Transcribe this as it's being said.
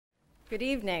Good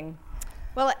evening.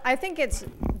 Well, I think it's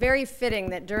very fitting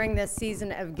that during this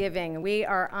season of giving, we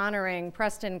are honoring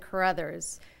Preston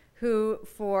Caruthers, who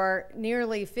for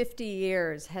nearly 50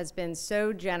 years has been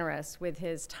so generous with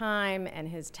his time and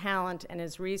his talent and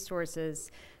his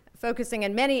resources, focusing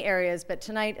in many areas, but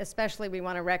tonight especially we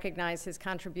want to recognize his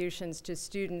contributions to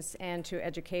students and to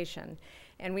education.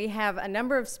 And we have a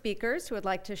number of speakers who would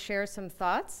like to share some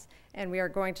thoughts. And we are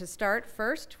going to start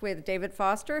first with David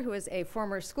Foster, who is a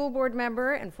former school board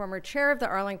member and former chair of the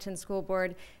Arlington School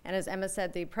Board, and as Emma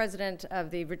said, the president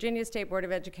of the Virginia State Board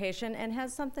of Education, and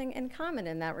has something in common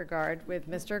in that regard with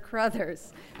Mr.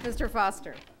 Caruthers. Mr.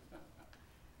 Foster.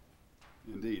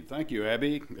 Indeed. Thank you,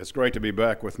 Abby. It's great to be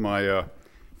back with my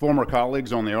former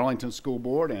colleagues on the Arlington School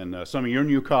Board and some of your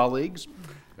new colleagues.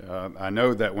 I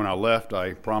know that when I left,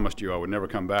 I promised you I would never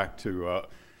come back to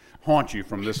haunt you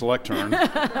from this lectern.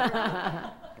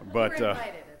 But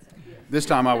this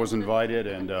time I was invited,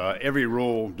 and every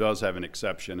rule does have an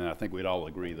exception, and I think we'd all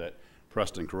agree that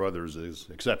Preston Caruthers is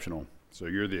exceptional. So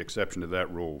you're the exception to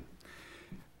that rule.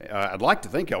 I'd like to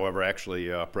think, however,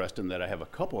 actually, Preston, that I have a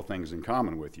couple of things in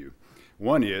common with you.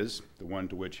 One is, the one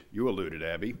to which you alluded,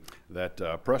 Abby,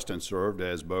 that Preston served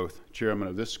as both chairman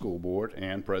of this school board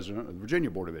and president of the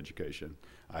Virginia Board of Education.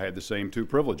 I had the same two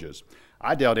privileges.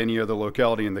 I doubt any other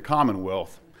locality in the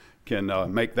Commonwealth can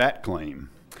make that claim.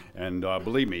 And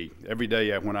believe me, every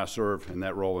day when I serve in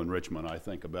that role in Richmond, I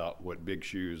think about what big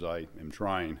shoes I am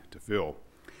trying to fill.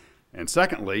 And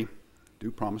secondly,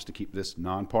 do promise to keep this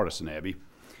nonpartisan, Abby.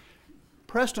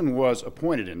 Preston was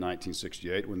appointed in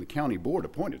 1968 when the county board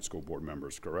appointed school board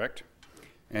members, correct?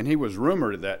 And he was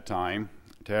rumored at that time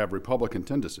to have Republican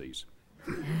tendencies.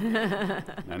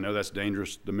 I know that's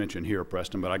dangerous to mention here,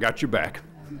 Preston, but I got you back.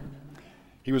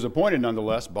 He was appointed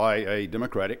nonetheless by a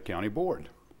Democratic county board.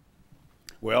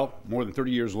 Well, more than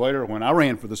 30 years later, when I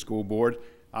ran for the school board,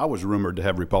 I was rumored to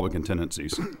have Republican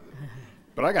tendencies.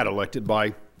 But I got elected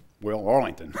by, well,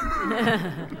 Arlington.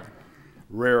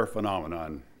 Rare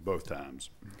phenomenon both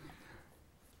times.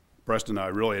 Preston, I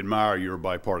really admire your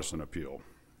bipartisan appeal.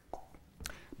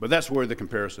 But that's where the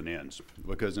comparison ends,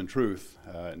 because in truth,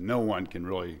 no one can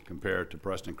really compare to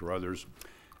Preston Caruthers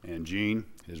and Jean,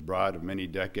 his bride of many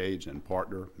decades and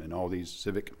partner in all these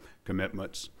civic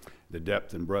commitments, the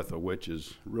depth and breadth of which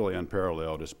is really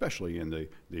unparalleled, especially in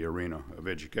the arena of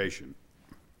education.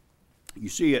 You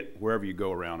see it wherever you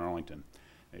go around Arlington.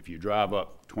 If you drive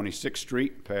up 26th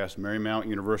Street past Marymount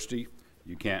University,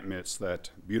 you can't miss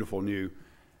that beautiful new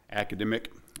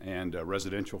academic and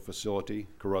residential facility,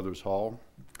 Caruthers Hall.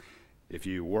 If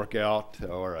you work out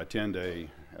or attend a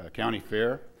county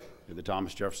fair at the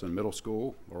Thomas Jefferson Middle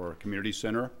School or community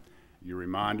center, you're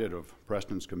reminded of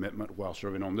Preston's commitment while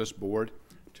serving on this board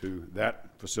to that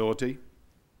facility.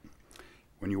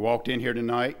 When you walked in here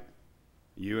tonight,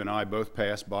 you and I both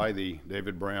passed by the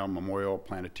David Brown Memorial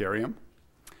Planetarium,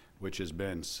 which has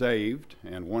been saved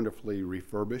and wonderfully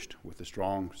refurbished with the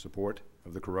strong support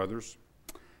of the Caruthers.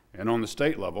 And on the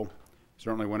state level,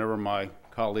 certainly whenever my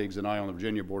colleagues and I on the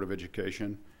Virginia Board of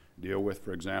Education deal with,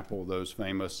 for example, those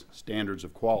famous standards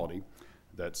of quality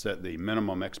that set the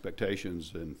minimum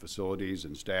expectations in facilities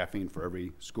and staffing for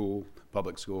every school,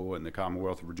 public school in the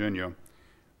Commonwealth of Virginia,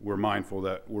 we're mindful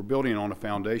that we're building on a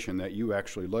foundation that you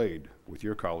actually laid with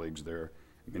your colleagues there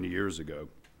many years ago.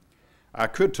 I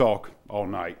could talk all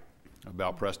night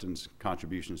about Preston's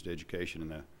contributions to education in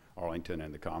the Arlington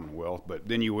and the Commonwealth, but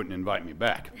then you wouldn't invite me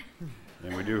back.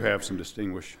 And we do have some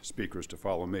distinguished speakers to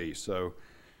follow me. So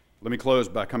let me close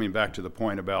by coming back to the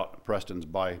point about Preston's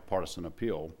bipartisan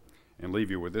appeal and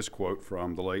leave you with this quote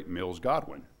from the late Mills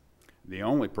Godwin, the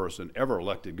only person ever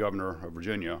elected governor of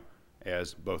Virginia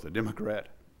as both a Democrat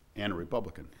and a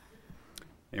Republican.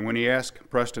 And when he asked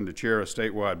Preston to chair a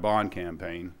statewide bond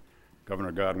campaign,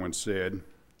 Governor Godwin said,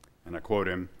 and I quote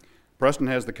him, "Preston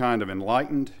has the kind of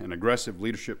enlightened and aggressive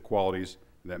leadership qualities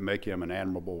that make him an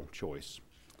admirable choice,"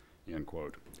 end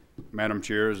quote. Madam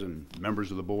Chairs and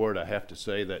members of the board, I have to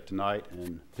say that tonight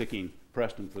in picking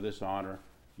Preston for this honor,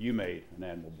 you made an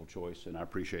admirable choice, and I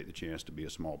appreciate the chance to be a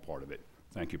small part of it.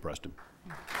 Thank you, Preston.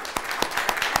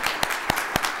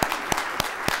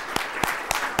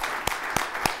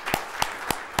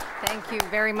 Thank you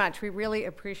very much. We really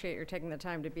appreciate your taking the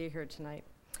time to be here tonight.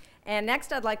 And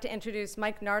next, I'd like to introduce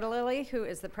Mike Nardalilli, who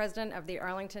is the president of the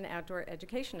Arlington Outdoor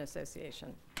Education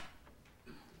Association.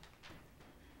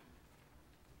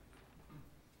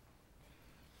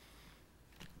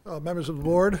 Members of the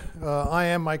board, I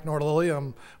am Mike Nardalilli.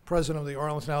 I'm president of the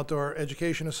Arlington Outdoor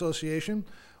Education Association,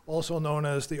 also known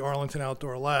as the Arlington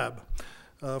Outdoor Lab.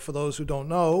 For those who don't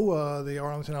know, the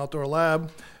Arlington Outdoor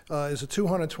Lab is a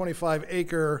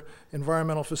 225-acre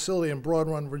environmental facility in Broad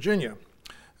Run, Virginia.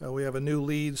 We have a new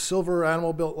LEED silver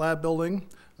animal lab building,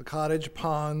 a cottage,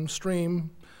 pond,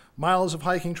 stream, miles of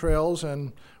hiking trails,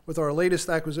 and with our latest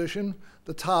acquisition,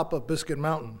 the top of Biscuit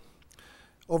Mountain.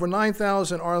 Over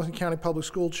 9,000 Arlington County Public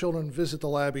School children visit the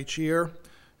lab each year,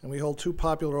 and we hold 2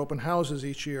 popular open houses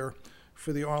each year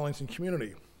for the Arlington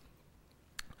community.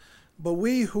 But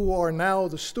we who are now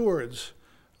the stewards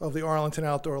of the Arlington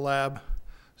Outdoor Lab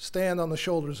stand on the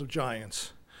shoulders of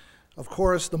giants. Of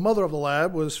course, the mother of the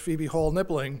lab was Phoebe Hall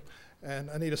Nippling, and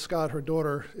Anita Scott, her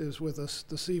daughter, is with us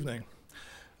this evening.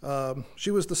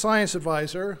 She was the science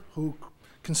advisor who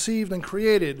conceived and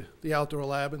created the outdoor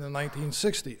lab in the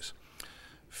 1960s.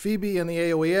 Phoebe and the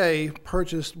AOEA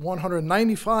purchased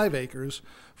 195 acres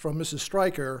from Mrs.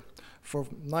 Stryker for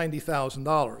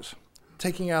 $90,000,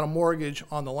 taking out a mortgage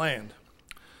on the land.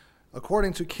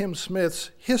 According to Kim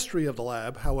Smith's history of the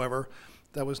lab, however,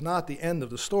 that was not the end of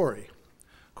the story.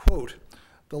 Quote,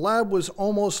 "The lab was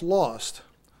almost lost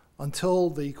until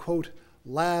the, quote,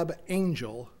 lab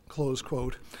angel, close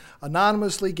quote,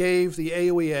 anonymously gave the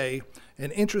AOEA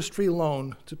an interest-free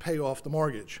loan to pay off the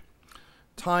mortgage.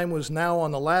 Time was now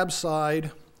on the lab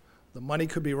side, the money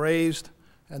could be raised,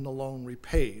 and the loan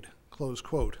repaid," close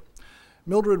quote.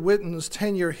 Mildred Witten's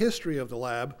 10-year history of the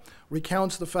lab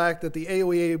recounts the fact that the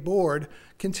AOEA board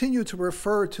continued to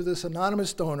refer to this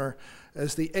anonymous donor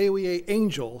as the AOEA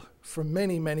angel for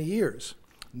many, many years,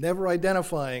 never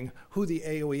identifying who the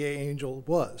AOEA angel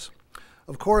was.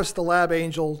 Of course, the lab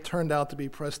angel turned out to be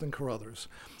Preston Caruthers,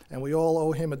 and we all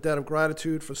owe him a debt of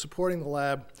gratitude for supporting the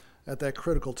lab at that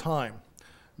critical time.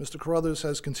 Mr. Caruthers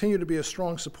has continued to be a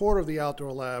strong supporter of the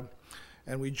outdoor lab,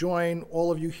 and we join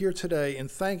all of you here today in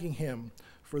thanking him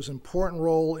for his important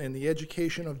role in the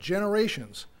education of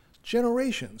generations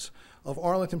of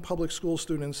Arlington Public School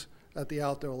students at the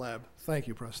Outdoor Lab. Thank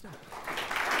you, Preston.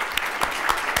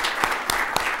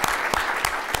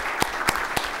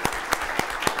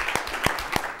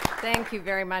 Thank you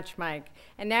very much, Mike.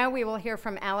 And now we will hear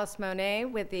from Alice Monet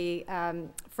with the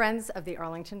Friends of the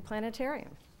Arlington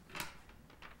Planetarium.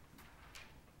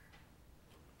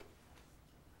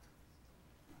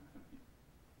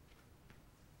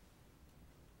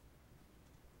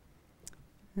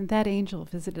 And that angel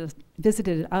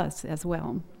visited us as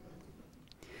well.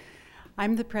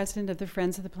 I'm the president of the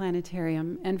Friends of the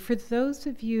Planetarium, and for those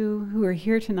of you who are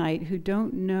here tonight who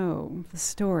don't know the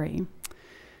story,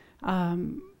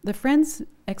 the Friends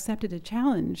accepted a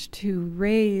challenge to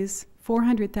raise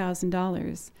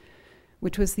 $400,000,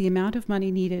 which was the amount of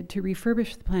money needed to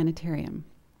refurbish the planetarium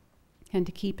and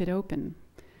to keep it open.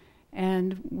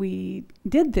 And we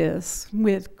did this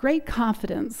with great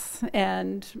confidence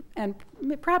and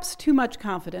perhaps too much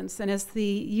confidence. And as the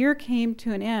year came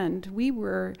to an end, we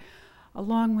were a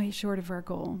long way short of our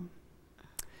goal.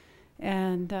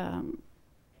 And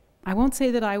I won't say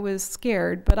that I was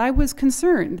scared, but I was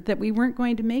concerned that we weren't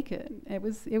going to make it. It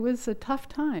was a tough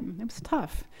time. It was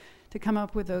tough to come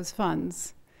up with those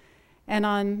funds. And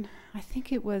on, I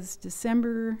think it was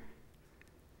December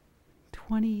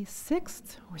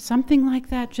 26th or something like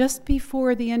that, just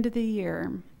before the end of the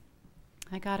year,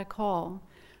 I got a call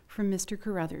from Mr.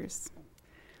 Caruthers,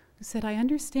 who said, "I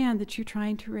understand that you're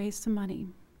trying to raise some money.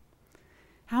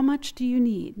 How much do you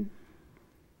need?"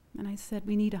 And I said,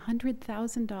 "We need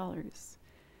 $100,000.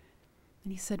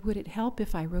 And he said, "Would it help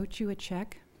if I wrote you a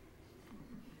check?"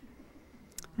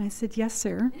 And I said, "Yes,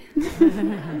 sir."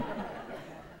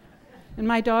 And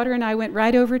my daughter and I went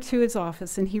right over to his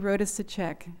office, and he wrote us a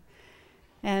check.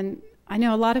 And I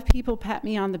know a lot of people pat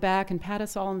me on the back and pat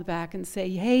us all on the back and say,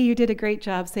 "Hey, you did a great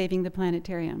job saving the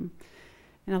planetarium."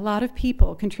 And a lot of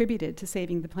people contributed to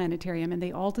saving the planetarium, and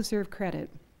they all deserve credit.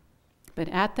 But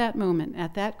at that moment,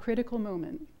 at that critical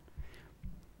moment,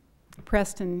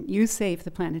 Preston, you saved the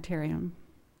planetarium.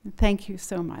 Thank you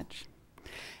so much.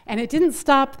 And it didn't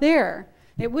stop there.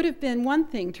 It would have been one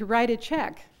thing to write a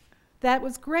check. That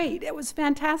was great. It was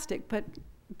fantastic.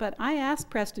 But I asked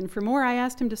Preston for more. I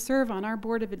asked him to serve on our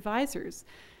board of advisors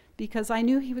because I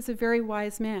knew he was a very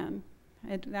wise man.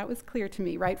 And that was clear to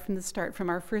me right from the start, from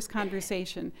our first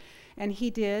conversation. And he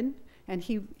did. And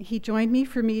he joined me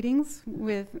for meetings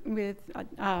with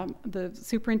the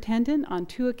superintendent on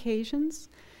 2 occasions.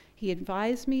 He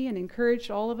advised me and encouraged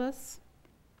all of us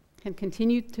and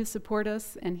continued to support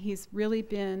us. And he's really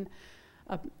been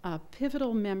a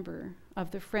pivotal member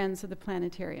of the Friends of the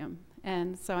Planetarium.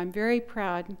 And so I'm very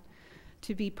proud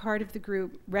to be part of the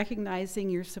group recognizing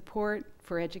your support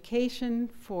for education,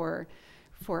 for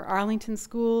Arlington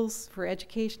schools, for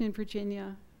education in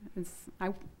Virginia.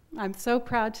 I'm so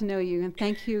proud to know you, and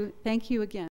thank you again.